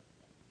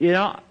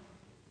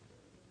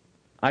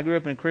 I grew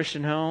up in a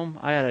Christian home.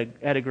 I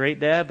had a great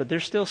dad, but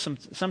there's still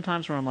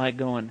sometimes where I'm like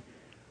going,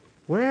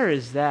 where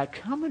is that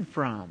coming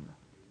from?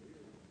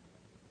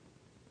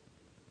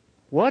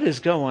 What is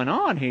going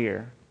on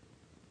here?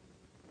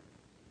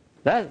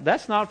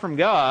 That's not from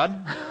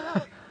God.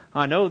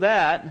 I know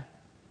that.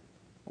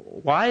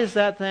 Why is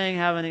that thing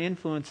having an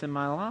influence in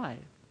my life?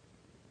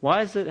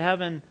 Why is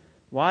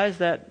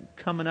that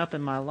coming up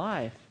in my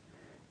life?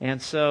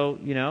 And so,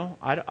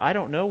 I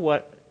don't know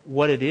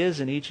what it is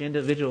in each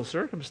individual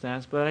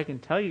circumstance, but I can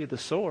tell you the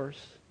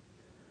source.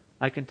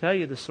 I can tell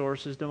you the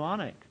source is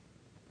demonic.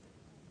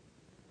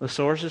 The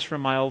source is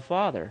from my old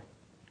father.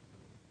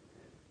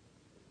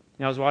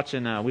 I was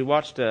watching, we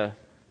watched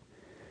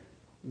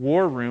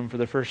War Room for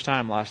the first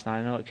time last night.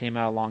 I know it came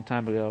out a long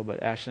time ago,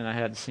 but Ashley and I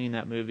hadn't seen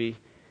that movie.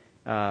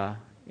 And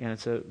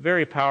it's a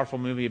very powerful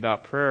movie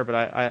about prayer, but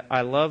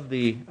I love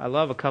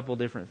a couple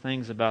different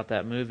things about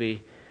that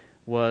movie.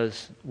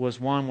 Was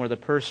one where the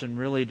person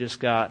really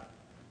just got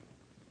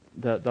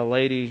the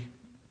lady,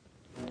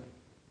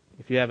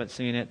 if you haven't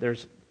seen it,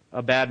 there's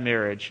a bad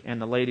marriage,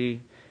 and the lady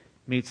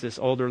meets this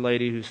older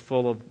lady who's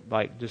full of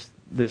just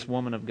this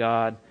woman of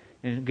God,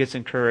 and gets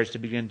encouraged to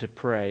begin to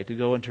pray, to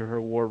go into her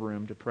war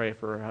room to pray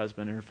for her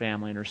husband and her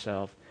family and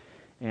herself.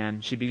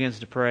 And she begins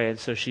to pray, and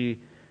so she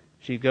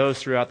goes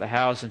throughout the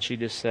house and she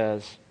just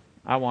says,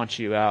 I want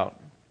you out,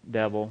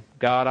 devil.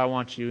 God, I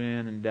want you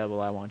in, and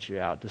devil, I want you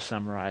out, to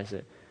summarize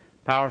it.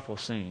 Powerful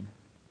scene.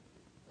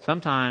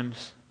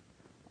 Sometimes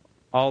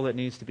all that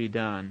needs to be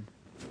done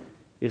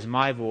is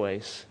my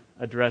voice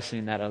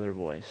addressing that other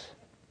voice.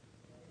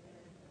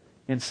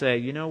 And say,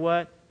 you know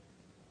what?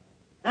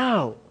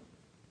 No.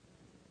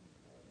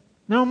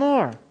 No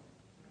more.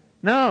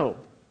 No.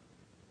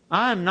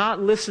 I'm not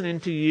listening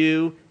to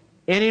you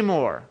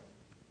anymore.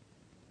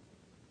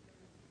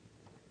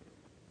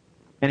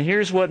 And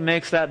here's what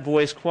makes that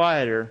voice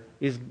quieter,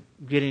 is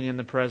getting in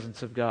the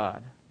presence of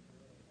God.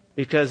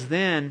 Because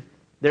then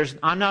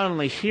I'm not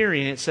only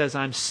hearing, it says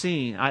I'm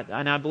seeing.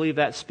 And I believe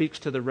that speaks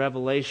to the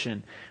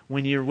revelation.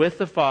 When you're with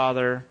the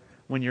Father,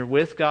 when you're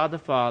with God the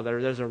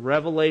Father, there's a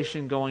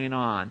revelation going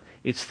on.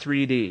 It's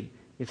 3D.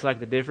 It's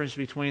like the difference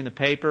between the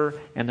paper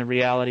and the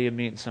reality of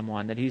meeting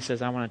someone. That He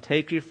says, I want to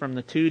take you from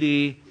the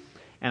 2D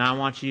and I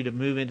want you to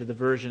move into the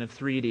version of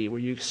 3D where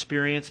you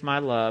experience my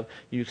love,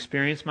 you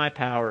experience my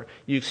power,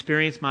 you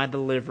experience my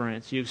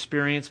deliverance, you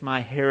experience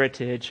my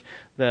heritage,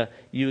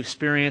 you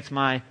experience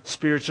my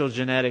spiritual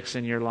genetics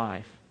in your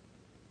life.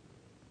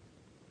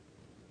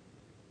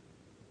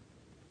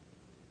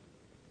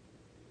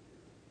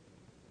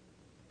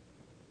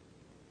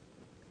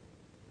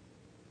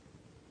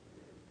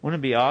 Wouldn't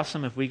it be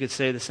awesome if we could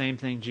say the same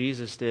thing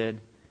Jesus did?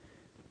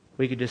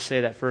 We could just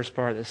say that first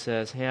part that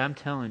says, hey, I'm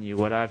telling you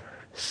what I've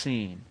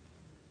seen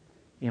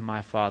in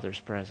my Father's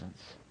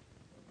presence.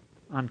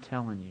 I'm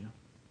telling you.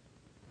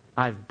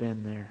 I've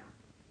been there.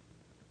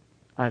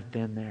 I've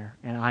been there,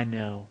 and I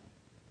know.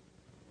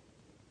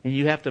 And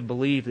you have to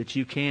believe that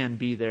you can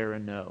be there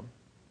and know.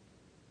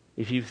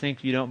 If you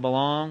think you don't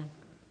belong,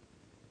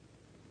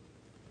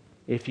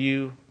 if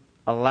you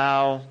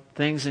allow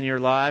things in your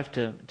life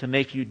to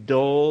make you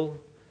dull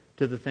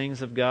to the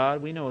things of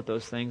God, we know what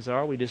those things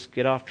are. We just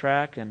get off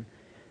track and,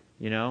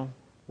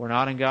 we're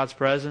not in God's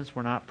presence.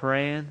 We're not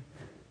praying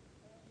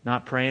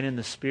in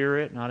the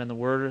Spirit, not in the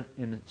Word,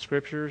 in the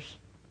Scriptures.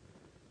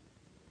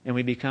 And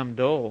we become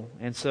dull.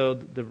 And so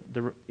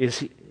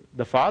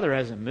the Father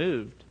hasn't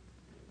moved,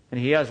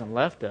 and He hasn't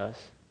left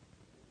us.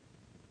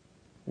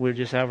 We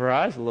just have our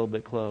eyes a little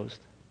bit closed.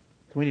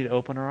 So we need to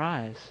open our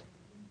eyes.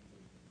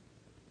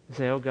 And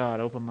say, oh God,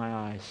 open my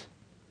eyes.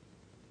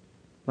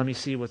 Let me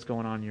see what's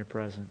going on in your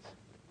presence.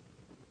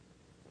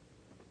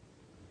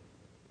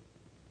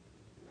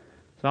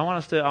 So I want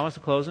us to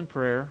close in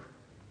prayer.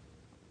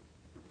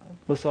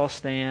 Let's all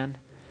stand.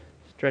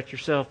 Stretch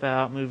yourself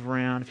out, move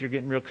around. If you're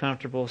getting real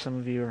comfortable, some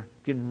of you are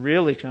getting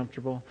really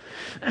comfortable.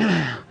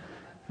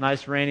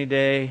 Nice rainy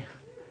day.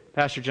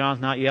 Pastor John's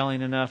not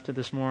yelling enough to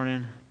this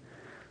morning.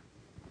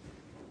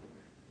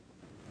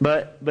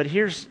 But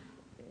here's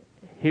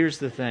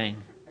the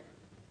thing.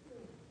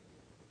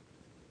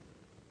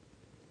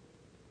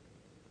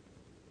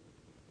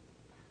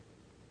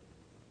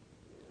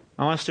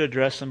 I want us to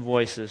address some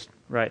voices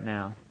right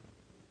now.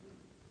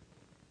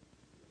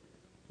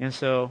 And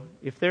so,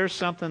 if there's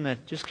something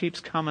that just keeps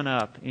coming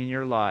up in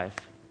your life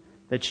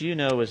that you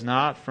know is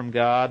not from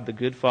God, the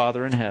good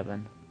Father in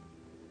heaven,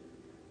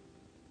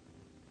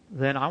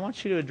 then I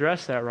want you to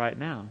address that right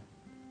now.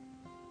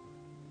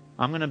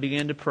 I'm going to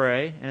begin to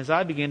pray, and as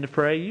I begin to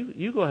pray,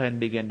 you go ahead and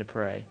begin to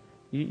pray.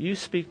 You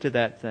speak to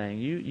that thing.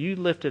 You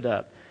lift it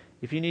up.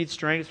 If you need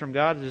strength from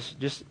God,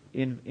 just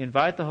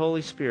invite the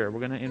Holy Spirit. We're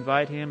going to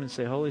invite Him and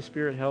say, Holy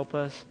Spirit, help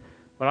us.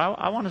 But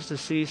I want us to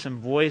see some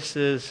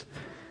voices,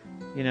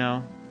 you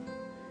know.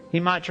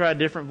 He might try a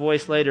different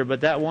voice later,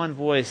 but that one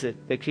voice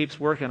that keeps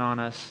working on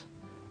us,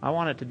 I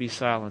want it to be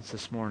silenced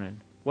this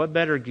morning. What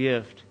better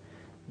gift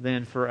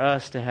than for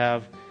us to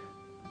have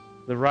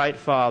the right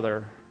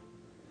Father,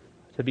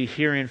 to be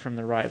hearing from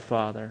the right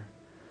Father.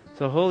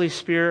 So Holy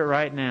Spirit,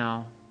 right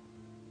now,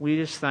 we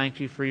just thank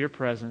you for your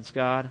presence,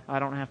 God. I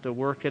don't have to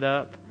work it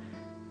up,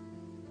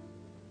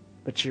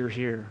 but you're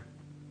here.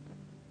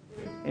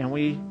 And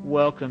we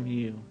welcome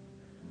you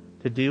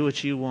to do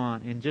what you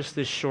want in just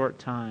this short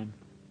time.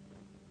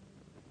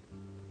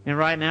 And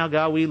right now,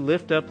 God, we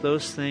lift up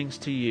those things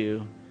to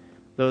you,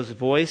 those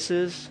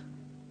voices,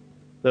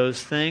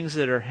 those things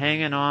that are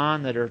hanging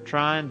on, that are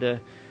trying to,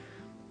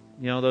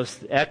 you know, those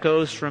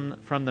echoes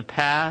from the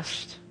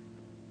past.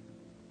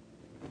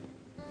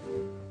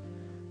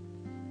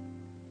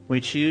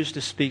 We choose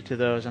to speak to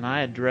those, and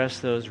I address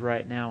those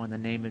right now in the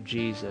name of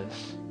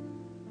Jesus.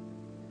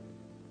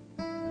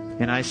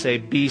 And I say,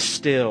 be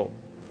still.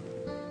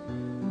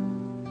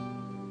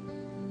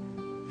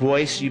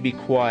 Voice, you be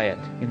quiet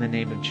in the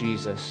name of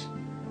Jesus.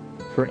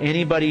 For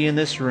anybody in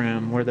this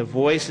room where the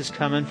voice is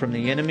coming from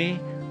the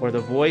enemy or the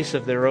voice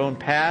of their own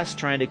past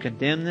trying to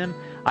condemn them,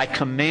 I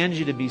command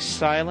you to be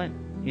silent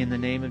in the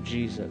name of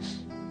Jesus.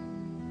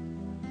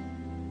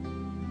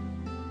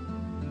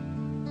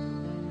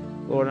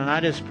 Lord, and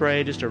I just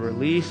pray just a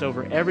release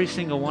over every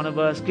single one of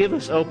us. Give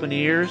us open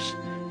ears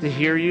to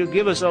hear you.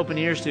 Give us open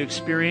ears to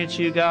experience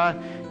you,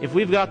 God. If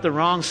we've got the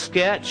wrong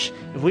sketch,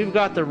 if we've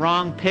got the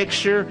wrong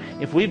picture,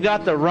 if we've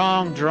got the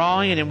wrong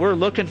drawing and we're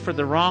looking for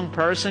the wrong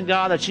person,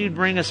 God, that you'd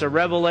bring us a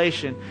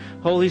revelation.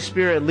 Holy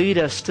Spirit, lead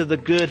us to the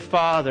good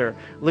Father.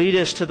 Lead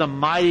us to the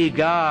mighty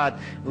God.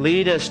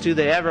 Lead us to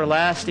the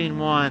everlasting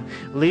one.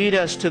 Lead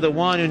us to the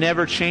one who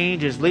never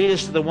changes. Lead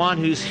us to the one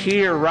who's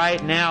here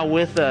right now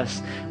with us.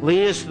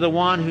 Lead us to the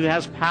one who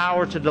has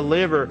power to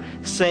deliver,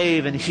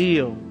 save, and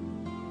heal.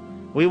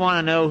 We want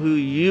to know who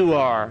you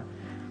are.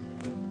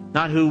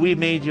 Not who we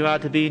made you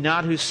out to be,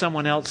 not who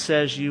someone else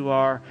says you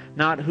are,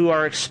 not who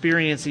our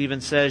experience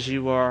even says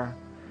you are.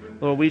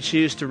 Lord, we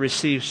choose to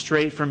receive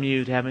straight from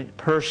you, to have a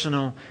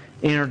personal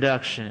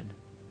introduction.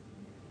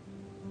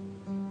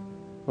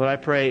 Lord, I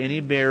pray any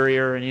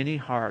barrier in any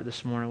heart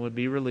this morning would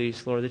be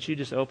released, Lord, that you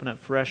just open up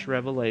fresh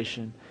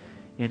revelation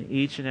in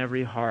each and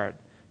every heart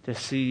to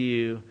see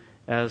you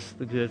as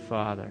the good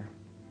Father.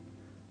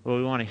 Lord,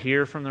 we want to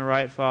hear from the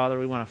right Father.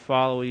 We want to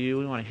follow you.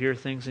 We want to hear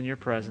things in your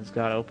presence.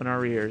 God, open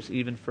our ears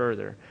even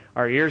further.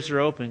 Our ears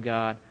are open,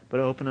 God, but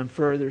open them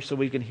further so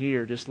we can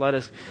hear. Just let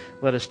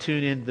us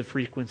tune into the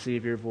frequency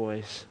of your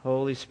voice.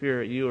 Holy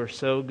Spirit, you are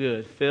so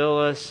good. Fill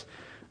us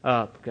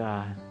up,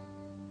 God.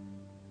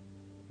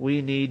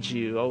 We need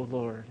you, oh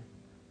Lord.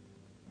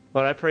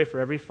 Lord, I pray for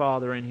every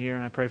father in here,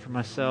 and I pray for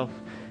myself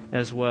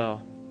as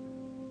well.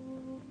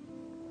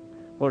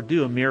 Lord,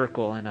 do a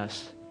miracle in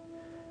us.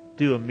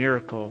 Do a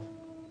miracle.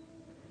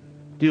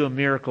 Do a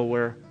miracle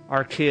where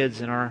our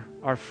kids and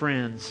our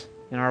friends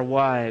and our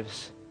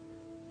wives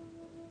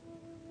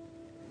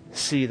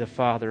see the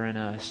Father in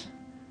us.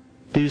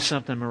 Do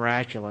something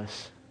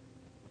miraculous.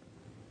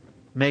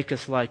 Make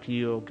us like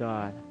you, O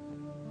God.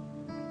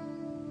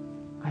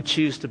 I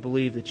choose to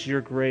believe that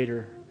you're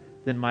greater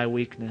than my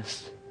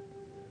weakness.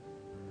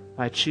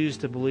 I choose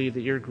to believe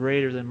that you're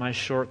greater than my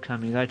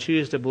shortcomings. I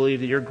choose to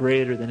believe that you're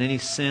greater than any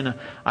sin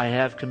I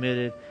have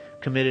committed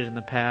in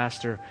the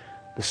past, or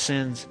the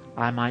sins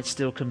I might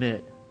still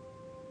commit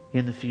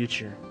in the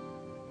future.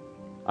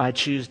 I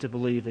choose to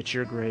believe that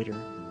you're greater.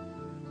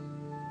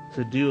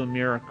 So do a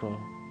miracle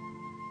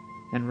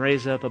and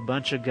raise up a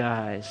bunch of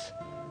guys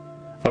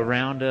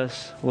around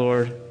us,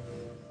 Lord,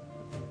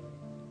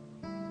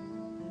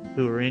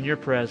 who are in your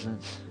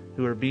presence,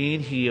 who are being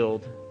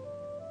healed,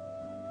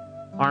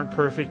 aren't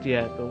perfect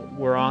yet, but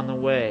we're on the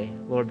way,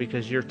 Lord,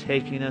 because you're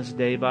taking us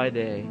day by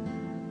day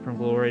from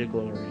glory to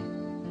glory.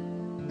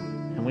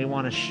 And we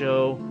want to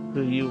show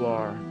who you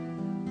are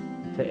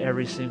to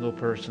every single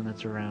person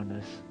that's around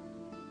us.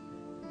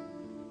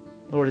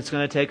 Lord, it's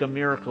going to take a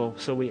miracle,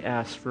 so we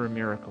ask for a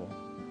miracle.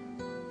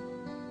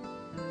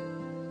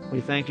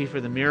 We thank you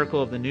for the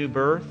miracle of the new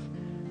birth,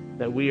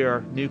 that we are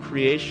new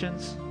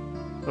creations.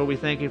 Lord, we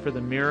thank you for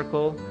the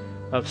miracle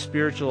of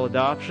spiritual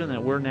adoption,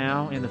 that we're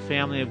now in the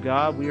family of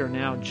God. We are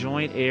now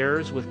joint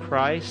heirs with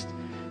Christ,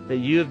 that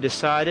you have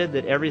decided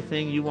that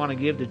everything you want to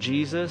give to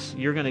Jesus,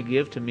 you're going to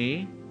give to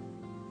me.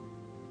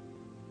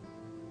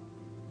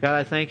 God,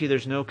 I thank you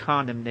there's no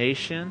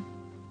condemnation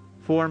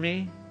for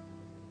me,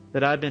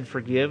 that I've been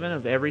forgiven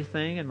of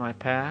everything in my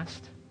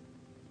past.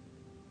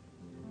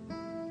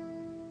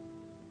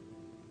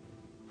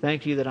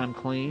 Thank you that I'm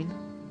clean.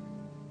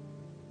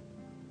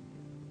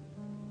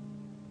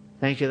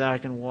 Thank you that I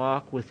can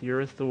walk with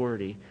your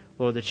authority,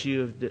 Lord, that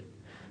you have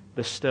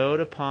bestowed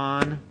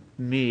upon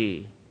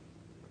me.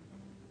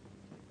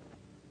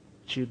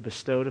 That you've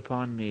bestowed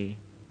upon me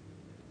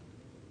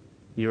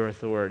your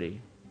authority.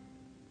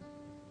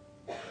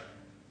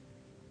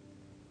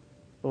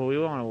 Lord, we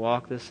want to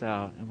walk this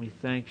out, and we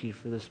thank you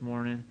for this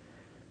morning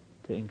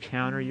to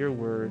encounter your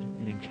word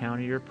and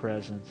encounter your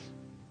presence.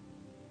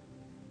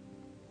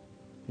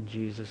 In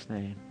Jesus'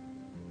 name.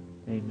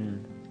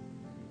 Amen.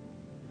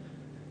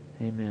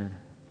 Amen.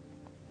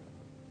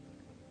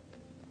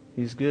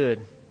 He's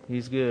good.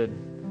 He's good.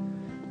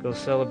 Go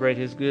celebrate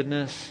His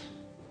goodness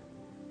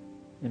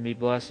and be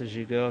blessed as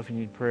you go. If you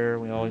need prayer,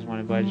 we always want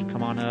to invite you to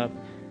come on up.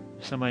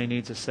 If somebody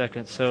needs a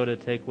second soda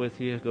to take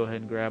with you, go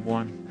ahead and grab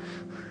one.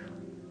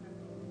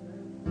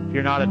 If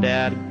you're not a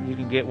dad, you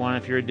can get one.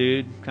 If you're a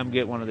dude, come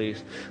get one of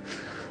these.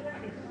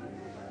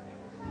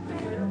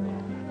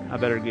 I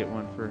better get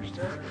one first.